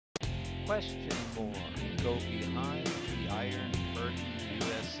question more. Go behind the Iron Curtain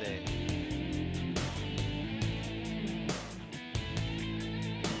USA.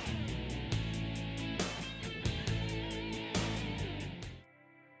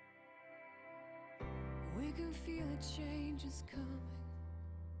 We can feel a change is coming,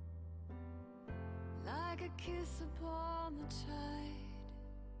 like a kiss upon the tide.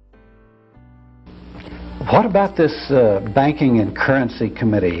 What about this Banking and Currency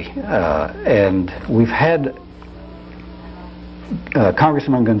Committee? And we've had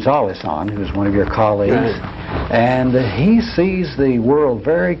Congressman Gonzalez on, who's one of your colleagues, and he sees the world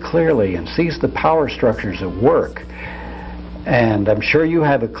very clearly and sees the power structures at work. And I'm sure you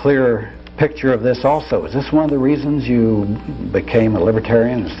have a clear picture of this also. Is this one of the reasons you became a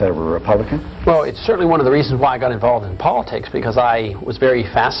libertarian instead of a Republican? Well, it's certainly one of the reasons why I got involved in politics, because I was very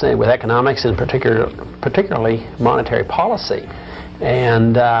fascinated with economics and particularly monetary policy.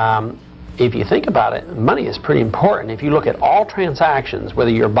 And if you think about it, money is pretty important. If you look at all transactions, whether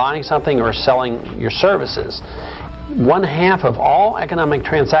you're buying something or selling your services, 1/2 of all economic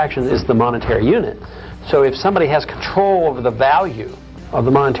transactions is the monetary unit. So if somebody has control over the value of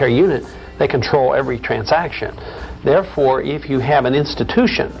the monetary unit, they control every transaction. Therefore, if you have an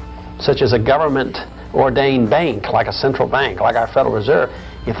institution, such as a government-ordained bank, like a central bank, like our Federal Reserve,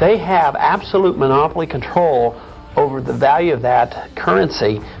 if they have absolute monopoly control over the value of that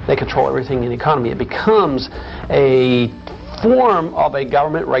currency, they control everything in the economy. It becomes a form of a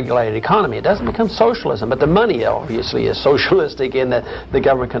government-regulated economy. It doesn't become socialism, but the money obviously is socialistic in that the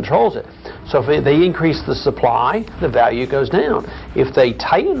government controls it. So if they increase the supply, the value goes down. If they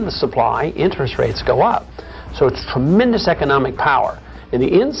tighten the supply, interest rates go up. So it's tremendous economic power. And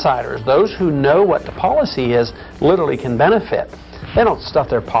the insiders, those who know what the policy is, literally can benefit. They don't stuff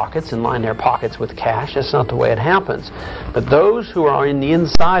their pockets and line their pockets with cash. That's not the way it happens. But those who are in the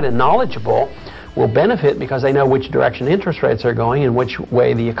inside and knowledgeable will benefit because they know which direction interest rates are going and which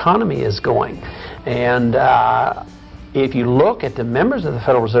way the economy is going. And if you look at the members of the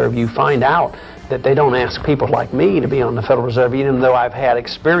Federal Reserve, you find out that they don't ask people like me to be on the Federal Reserve, even though I've had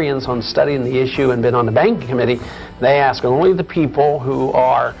experience on studying the issue and been on the banking committee. They ask only the people who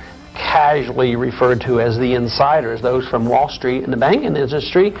are casually referred to as the insiders, those from Wall Street and the banking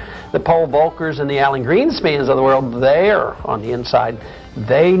industry, the Paul Volckers and the Alan Greenspans of the world. They're on the inside.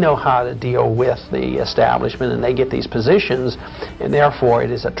 They know how to deal with the establishment, and they get these positions, and therefore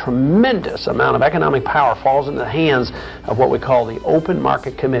it is a tremendous amount of economic power falls into the hands of what we call the Open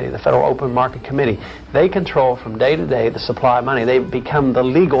Market Committee, the Federal Open Market Committee. They control from day to day the supply of money. They become the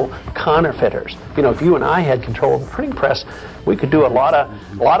legal counterfeiters. You know, if you and I had control of the printing press, we could do a lot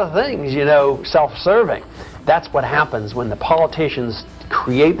of things, you know, self-serving. That's what happens when the politicians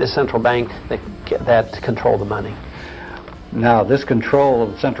create the central bank that control the money. Now, this control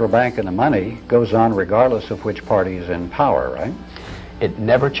of the central bank and the money goes on regardless of which party is in power, right? It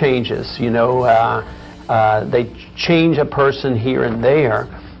never changes. You know, they change a person here and there,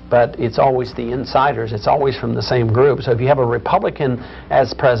 but it's always the insiders. It's always from the same group. So if you have a Republican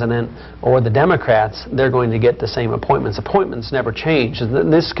as president or the Democrats, they're going to get the same appointments. Appointments never change.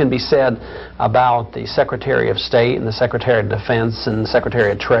 And this can be said about the Secretary of State and the Secretary of Defense and the Secretary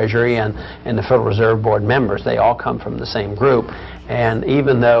of Treasury and the Federal Reserve Board members. They all come from the same group. And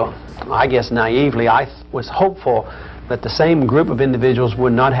even though, I guess naively, I was hopeful that the same group of individuals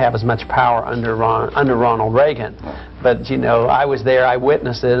would not have as much power under Ronald Reagan. But, you know, I was there, I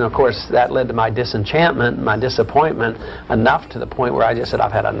witnessed it, and of course that led to my disenchantment, my disappointment, enough to the point where I just said,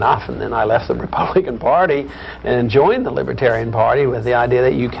 I've had enough, and then I left the Republican Party and joined the Libertarian Party with the idea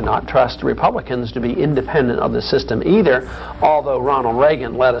that you cannot trust Republicans to be independent of the system either, although Ronald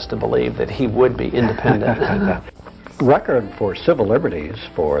Reagan led us to believe that he would be independent. Record for civil liberties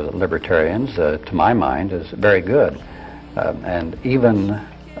for the libertarians, to my mind, is very good. And even,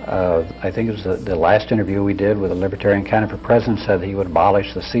 I think it was the last interview we did with a libertarian candidate for president said he would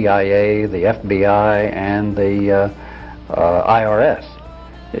abolish the CIA, the FBI, and the IRS.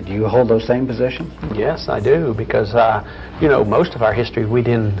 Do you hold those same positions? Yes, I do, because, you know, most of our history we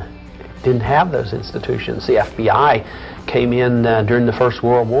didn't have those institutions. The FBI came in during the First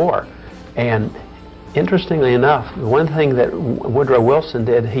World War, and interestingly enough, one thing that Woodrow Wilson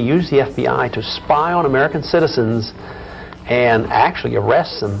did, he used the FBI to spy on American citizens and actually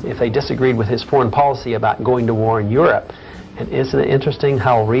arrest them if they disagreed with his foreign policy about going to war in Europe. And isn't it interesting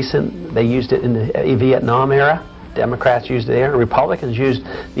how recent they used it in the Vietnam era? Democrats used it there, and Republicans used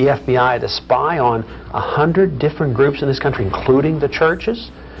the FBI to spy on 100 different groups in this country, including the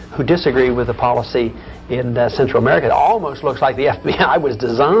churches, who disagree with the policy in Central America. It almost looks like the FBI was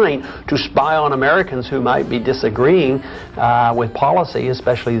designed to spy on Americans who might be disagreeing with policy,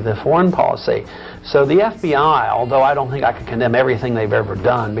 especially the foreign policy. So the FBI, although I don't think I can condemn everything they've ever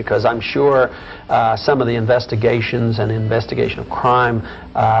done, because I'm sure some of the investigations and investigation of crime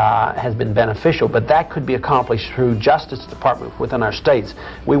has been beneficial, but that could be accomplished through Justice Department within our states.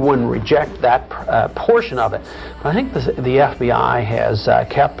 We wouldn't reject that portion of it. But I think the FBI has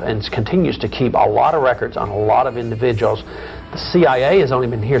kept and continues to keep a lot of records on a lot of individuals. The CIA has only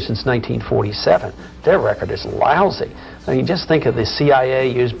been here since 1947. Their record is lousy. I mean, just think of the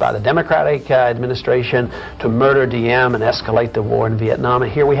CIA used by the Democratic administration to murder Diem and escalate the war in Vietnam.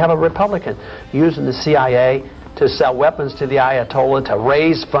 And here we have a Republican using the CIA to sell weapons to the Ayatollah, to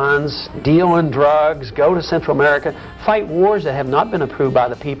raise funds, deal in drugs, go to Central America, fight wars that have not been approved by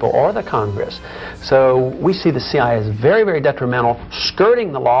the people or the Congress. So we see the CIA as very, very detrimental,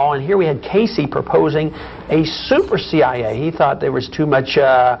 skirting the law. And here we had Casey proposing a super CIA. He thought there was too much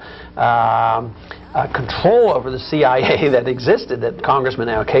control over the CIA that existed, that congressmen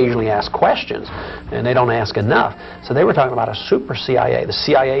now occasionally ask questions, and they don't ask enough. So they were talking about a super CIA. The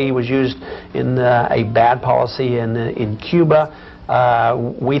CIA was used in a bad policy in Cuba.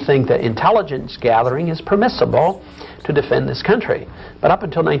 We think that intelligence gathering is permissible to defend this country. But up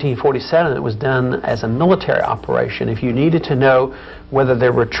until 1947, it was done as a military operation. If you needed to know whether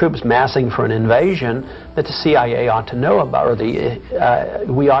there were troops massing for an invasion, that the CIA ought to know about,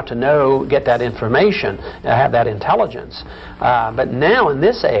 or we ought to know, get that information, have that intelligence. But now in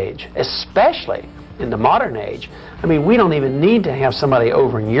this age, especially in the modern age, I mean, we don't even need to have somebody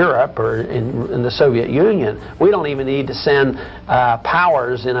over in Europe or in the Soviet Union. We don't even need to send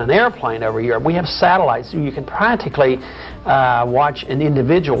powers in an airplane over Europe. We have satellites. You can practically watch an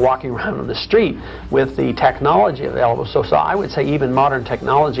individual walking around on the street with the technology available. So I would say even modern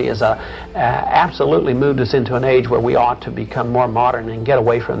technology has absolutely moved us into an age where we ought to become more modern and get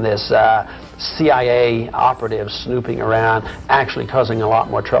away from this CIA operatives snooping around, actually causing a lot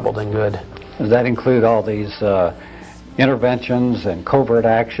more trouble than good. Does that include all these interventions and covert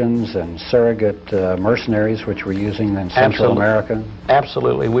actions and surrogate mercenaries which we're using in Central America?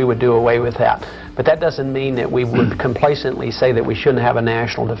 Absolutely, we would do away with that. But that doesn't mean that we would complacently say that we shouldn't have a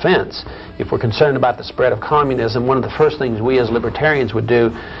national defense. If we're concerned about the spread of communism, one of the first things we as libertarians would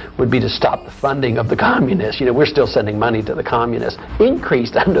do would be to stop the funding of the communists. You know, we're still sending money to the communists,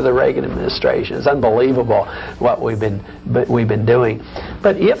 increased under the Reagan administration. It's unbelievable what we've been doing.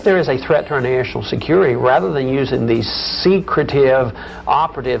 But if there is a threat to our national security, rather than using these secretive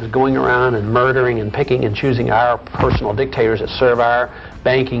operatives going around and murdering and picking and choosing our personal dictators that serve our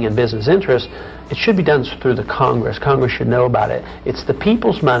banking and business interests, it should be done through the Congress. Congress should know about it. It's the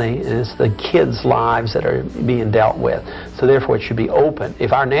people's money and it's the kids' lives that are being dealt with. So therefore it should be open.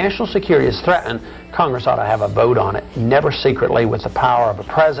 If our national security is threatened, Congress ought to have a vote on it, never secretly with the power of a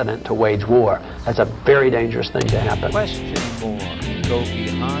president to wage war. That's a very dangerous thing to happen. Question 4. Go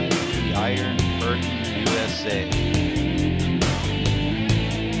behind the Iron Curtain, USA.